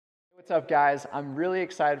What's up guys? I'm really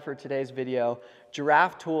excited for today's video.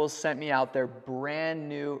 Giraffe Tools sent me out their brand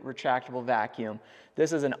new retractable vacuum.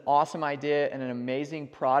 This is an awesome idea and an amazing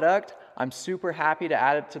product. I'm super happy to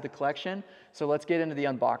add it to the collection. So let's get into the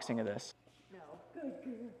unboxing of this.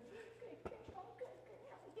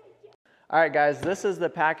 All right guys, this is the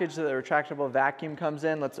package that the retractable vacuum comes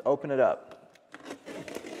in. Let's open it up.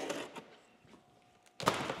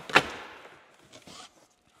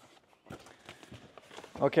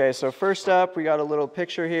 Okay, so first up, we got a little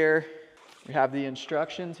picture here. We have the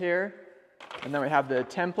instructions here, and then we have the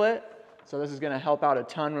template. So this is gonna help out a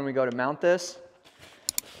ton when we go to mount this.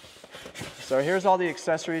 So here's all the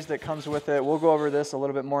accessories that comes with it. We'll go over this a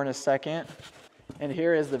little bit more in a second. And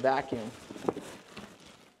here is the vacuum.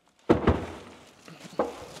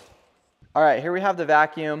 All right, here we have the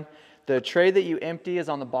vacuum. The tray that you empty is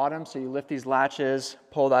on the bottom, so you lift these latches,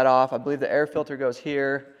 pull that off. I believe the air filter goes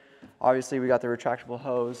here. Obviously, we got the retractable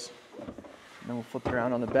hose. And then we'll flip it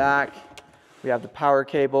around on the back. We have the power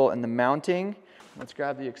cable and the mounting. Let's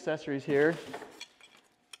grab the accessories here.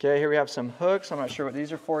 Okay, here we have some hooks. I'm not sure what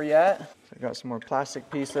these are for yet. So I got some more plastic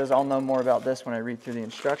pieces. I'll know more about this when I read through the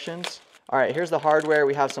instructions. All right, here's the hardware.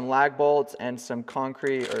 We have some lag bolts and some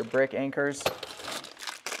concrete or brick anchors.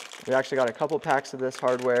 We actually got a couple packs of this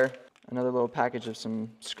hardware. Another little package of some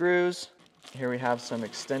screws. Here we have some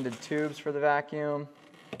extended tubes for the vacuum.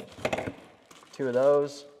 2 of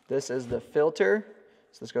those. This is the filter.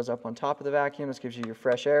 So this goes up on top of the vacuum. This gives you your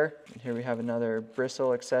fresh air. And here we have another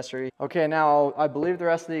bristle accessory. Okay, now I believe the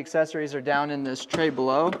rest of the accessories are down in this tray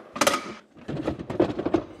below.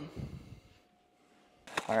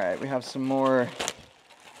 All right, we have some more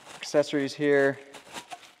accessories here.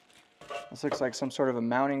 This looks like some sort of a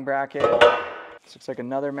mounting bracket. This looks like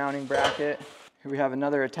another mounting bracket. Here we have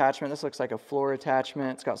another attachment. This looks like a floor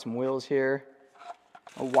attachment. It's got some wheels here.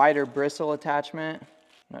 A wider bristle attachment.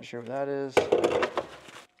 Not sure what that is.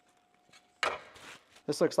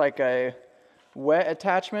 This looks like a wet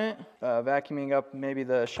attachment, vacuuming up maybe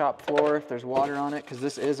the shop floor if there's water on it, because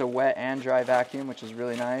this is a wet and dry vacuum, which is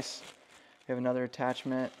really nice. We have another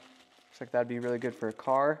attachment. Looks like that'd be really good for a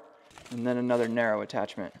car. And then another narrow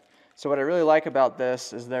attachment. So what I really like about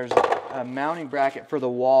this is there's a mounting bracket for the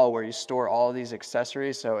wall where you store all of these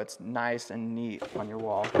accessories, so it's nice and neat on your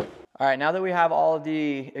wall. All right, now that we have all of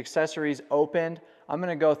the accessories opened, I'm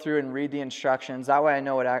gonna go through and read the instructions. That way I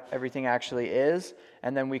know what everything actually is,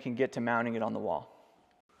 and then we can get to mounting it on the wall.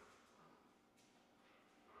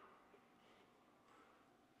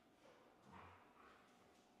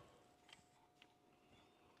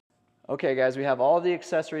 Okay guys, we have all the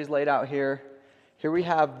accessories laid out here. Here we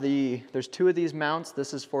have there's 2 of these mounts.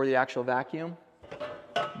 This is for the actual vacuum.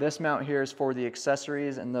 This mount here is for the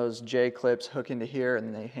accessories, and those J-clips hook into here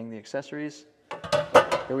and they hang the accessories.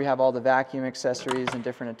 Here we have all the vacuum accessories and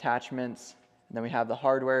different attachments. And then we have the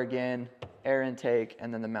hardware again, air intake,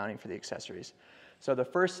 and then the mounting for the accessories. So the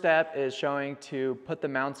first step is showing to put the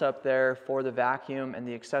mounts up there for the vacuum and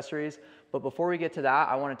the accessories. But before we get to that,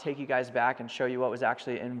 I want to take you guys back and show you what was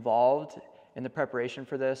actually involved in the preparation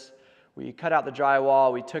for this. We cut out the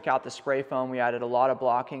drywall, we took out the spray foam, we added a lot of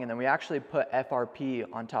blocking, and then we actually put FRP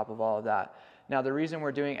on top of all of that. Now the reason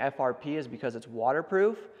we're doing FRP is because it's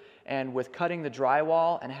waterproof, and with cutting the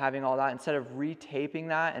drywall and having all that, instead of retaping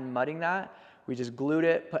that and mudding that, we just glued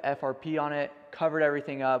it, put FRP on it, covered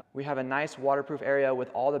everything up. We have a nice waterproof area with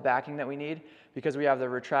all the backing that we need because we have the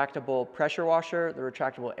retractable pressure washer, the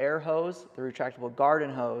retractable air hose, the retractable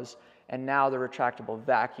garden hose, and now the retractable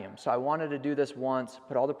vacuum. So I wanted to do this once,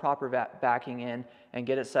 put all the proper backing in, and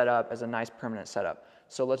get it set up as a nice permanent setup.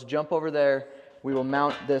 So let's jump over there. We will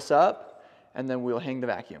mount this up, and then we'll hang the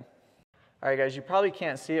vacuum. All right guys, you probably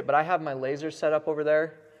can't see it, but I have my laser set up over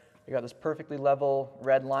there. We got this perfectly level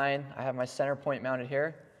red line. I have my center point mounted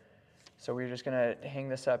here. So we're just gonna hang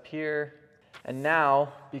this up here. And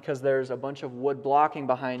now, because there's a bunch of wood blocking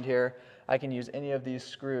behind here, I can use any of these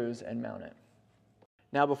screws and mount it.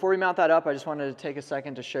 Now before we mount that up, I just wanted to take a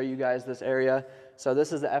second to show you guys this area. So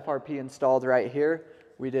this is the FRP installed right here.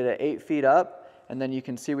 We did it 8 feet up, and then you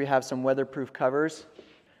can see we have some weatherproof covers.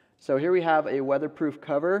 So here we have a weatherproof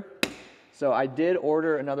cover. So I did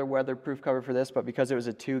order another weatherproof cover for this, but because it was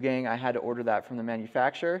a 2-gang, I had to order that from the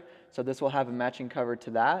manufacturer. So this will have a matching cover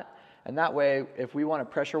to that. And that way, if we want to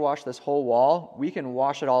pressure wash this whole wall, we can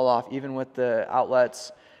wash it all off, even with the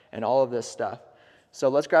outlets and all of this stuff. So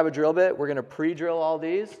let's grab a drill bit. We're going to pre-drill all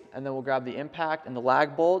these, and then we'll grab the impact and the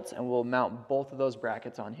lag bolts, and we'll mount both of those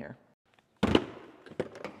brackets on here.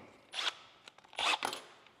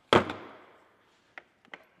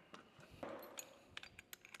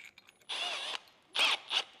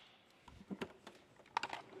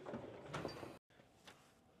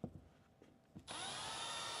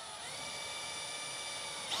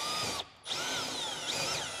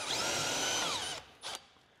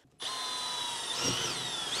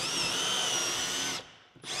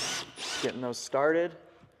 getting those started.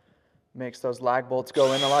 Makes those lag bolts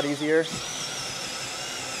go in a lot easier.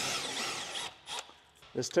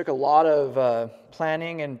 This took a lot of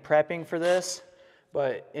planning and prepping for this,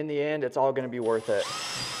 but in the end, it's all going to be worth it.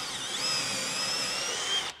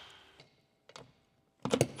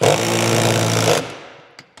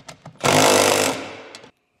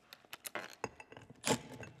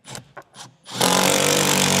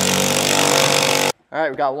 All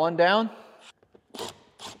right, we got one down.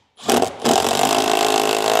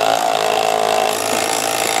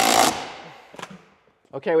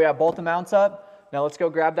 Okay, we have both the mounts up. Now let's go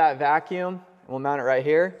grab that vacuum. We'll mount it right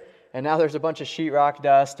here. And now there's a bunch of sheetrock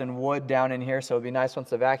dust and wood down in here, so it'll be nice once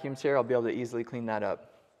the vacuum's here, I'll be able to easily clean that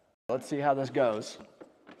up. Let's see how this goes.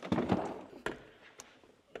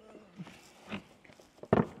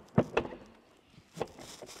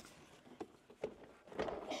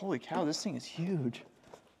 Holy cow, this thing is huge.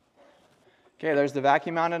 Okay, there's the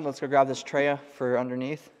vacuum mounted. Let's go grab this tray for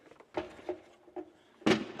underneath.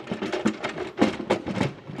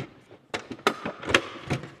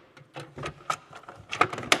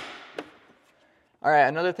 All right,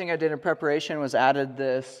 another thing I did in preparation was added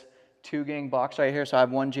this 2-gang box right here. So I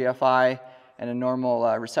have one GFI and a normal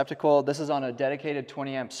receptacle. This is on a dedicated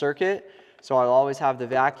 20 amp circuit. So I'll always have the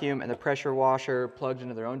vacuum and the pressure washer plugged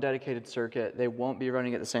into their own dedicated circuit. They won't be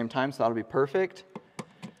running at the same time, so that'll be perfect.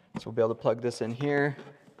 So we'll be able to plug this in here.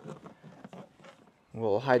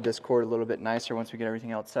 We'll hide this cord a little bit nicer once we get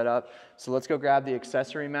everything else set up. So let's go grab the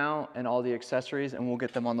accessory mount and all the accessories and we'll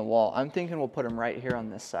get them on the wall. I'm thinking we'll put them right here on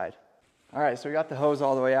this side. All right, so we got the hose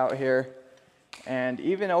all the way out here. And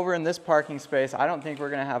even over in this parking space, I don't think we're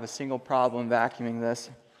gonna have a single problem vacuuming this.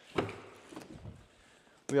 We'll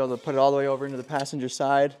be able to put it all the way over into the passenger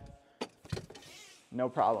side. No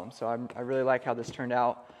problem. So I really like how this turned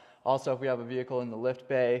out. Also, if we have a vehicle in the lift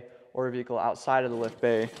bay or a vehicle outside of the lift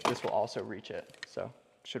bay, this will also reach it. So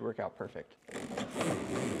it should work out perfect.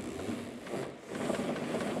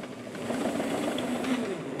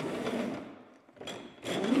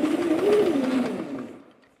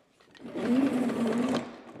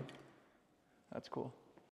 That's cool.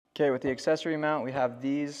 Okay, with the accessory mount, we have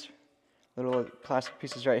these little plastic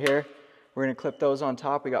pieces right here. We're gonna clip those on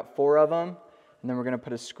top. We got 4 of them. And then we're gonna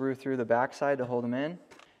put a screw through the back side to hold them in.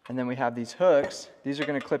 And then we have these hooks. These are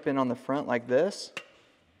gonna clip in on the front like this.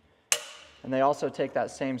 And they also take that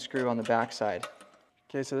same screw on the back side.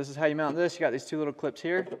 Okay, so this is how you mount this. You got these 2 little clips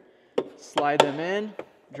here. Slide them in,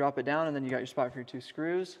 drop it down, and then you got your spot for your 2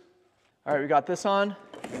 screws. All right, we got this on.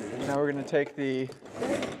 Now we're gonna take the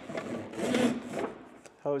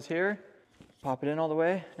hose here, pop it in all the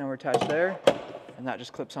way. Now we're attached there, and that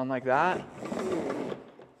just clips on like that.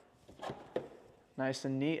 Nice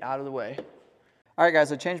and neat, out of the way. All right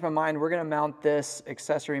guys, I changed my mind. We're gonna mount this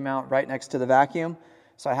accessory mount right next to the vacuum.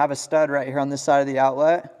 So I have a stud right here on this side of the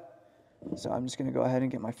outlet. So I'm just gonna go ahead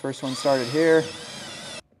and get my first one started here.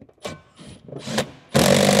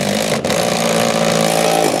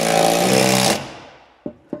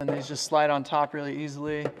 And these just slide on top really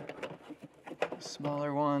easily.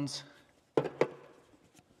 Smaller ones. Yeah,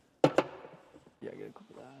 get a clip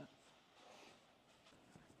of that.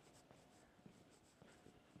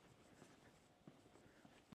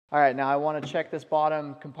 All right, now I want to check this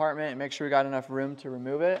bottom compartment and make sure we got enough room to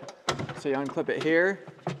remove it. So you unclip it here,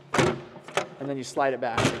 and then you slide it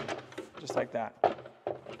back, just like that.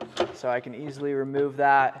 So I can easily remove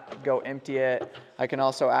that, go empty it. I can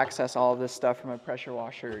also access all of this stuff from a pressure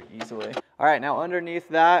washer easily. All right, now underneath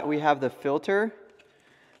that, we have the filter.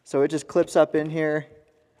 So it just clips up in here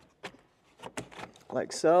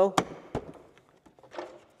like so.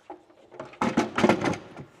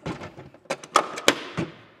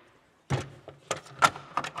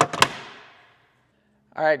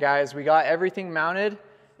 All right guys, we got everything mounted.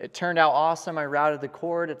 It turned out awesome. I routed the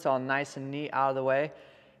cord. It's all nice and neat out of the way.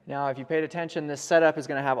 Now, if you paid attention, this setup is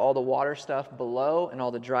gonna have all the water stuff below and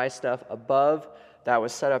all the dry stuff above. That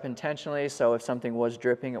was set up intentionally, so if something was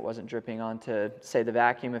dripping, it wasn't dripping onto, say, the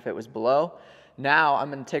vacuum if it was below. Now, I'm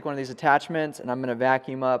gonna take one of these attachments and I'm gonna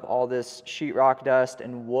vacuum up all this sheetrock dust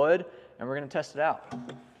and wood, and we're gonna test it out.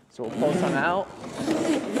 So we'll pull some out.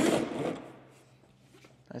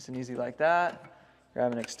 Nice and easy like that.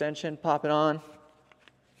 Grab an extension, pop it on.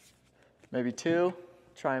 Maybe 2,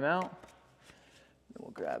 try them out. Then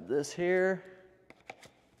we'll grab this here.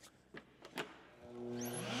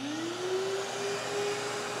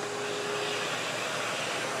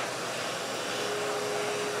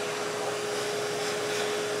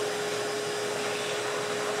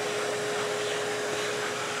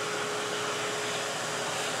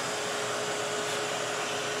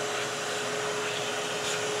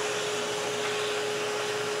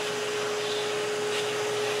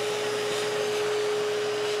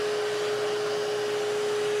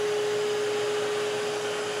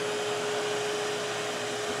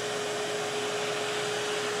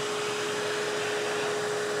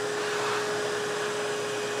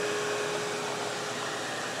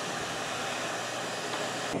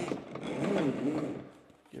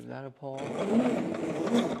 Give that a pull.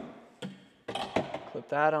 Clip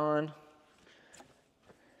that on.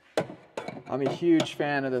 I'm a huge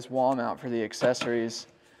fan of this wall mount for the accessories.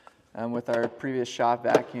 With our previous shop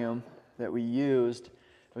vacuum that we used,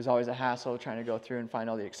 it was always a hassle trying to go through and find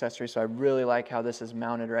all the accessories, so I really like how this is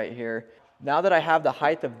mounted right here. Now that I have the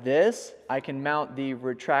height of this, I can mount the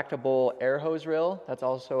retractable air hose reel. That's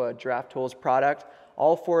also a Giraffe Tools product.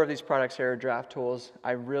 All 4 of these products here are Giraffe Tools.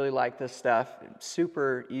 I really like this stuff. It's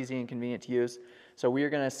super easy and convenient to use. So we are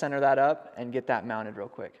going to center that up and get that mounted real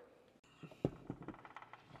quick.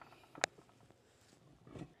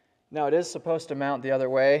 Now it is supposed to mount the other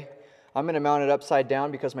way. I'm going to mount it upside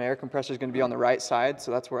down because my air compressor is going to be on the right side,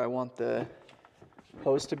 so that's where I want the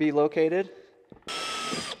hose to be located.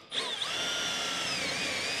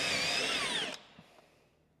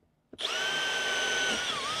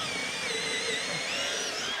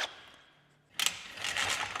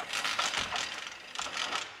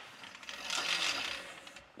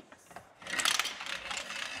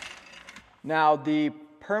 Now the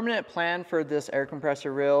permanent plan for this air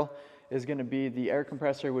compressor reel is going to be the air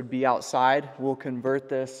compressor would be outside. We'll convert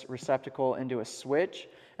this receptacle into a switch,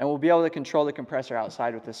 and we'll be able to control the compressor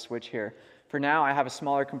outside with this switch here. For now, I have a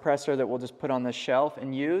smaller compressor that we'll just put on this shelf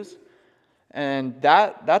and use. And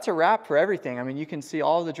that's a wrap for everything. I mean, you can see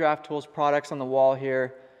all of the Giraffe Tools products on the wall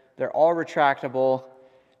here. They're all retractable.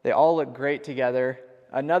 They all look great together.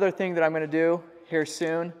 Another thing that I'm going to do here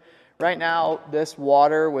soon, right now this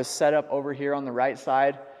water was set up over here on the right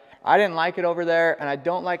side. I didn't like it over there, and I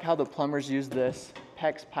don't like how the plumbers use this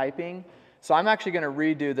PEX piping. So I'm actually going to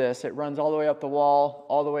redo this. It runs all the way up the wall,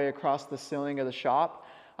 all the way across the ceiling of the shop.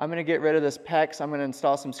 I'm going to get rid of this PEX. I'm going to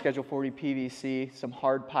install some Schedule 40 PVC, some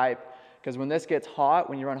hard pipe, because when this gets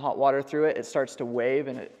hot, when you run hot water through it, it starts to wave,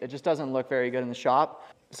 and it just doesn't look very good in the shop.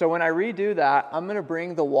 So when I redo that, I'm going to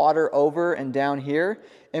bring the water over and down here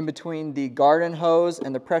in between the garden hose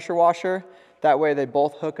and the pressure washer. That way they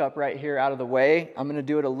both hook up right here out of the way. I'm going to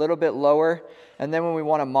do it a little bit lower, and then when we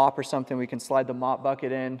want to mop or something, we can slide the mop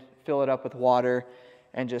bucket in, fill it up with water,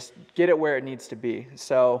 and just get it where it needs to be.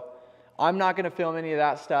 So I'm not going to film any of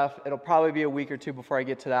that stuff. It'll probably be a week or 2 before I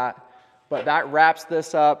get to that. But that wraps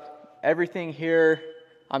this up. Everything here,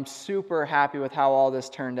 I'm super happy with how all this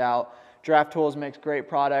turned out. Giraffe Tools makes great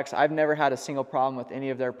products. I've never had a single problem with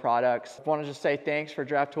any of their products. I want to just say thanks for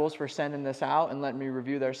Giraffe Tools for sending this out and letting me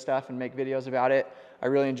review their stuff and make videos about it. I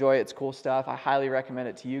really enjoy it. It's cool stuff. I highly recommend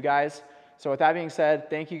it to you guys. So with that being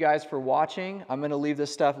said, thank you guys for watching. I'm going to leave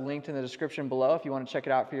this stuff linked in the description below if you want to check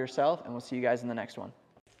it out for yourself, and we'll see you guys in the next one.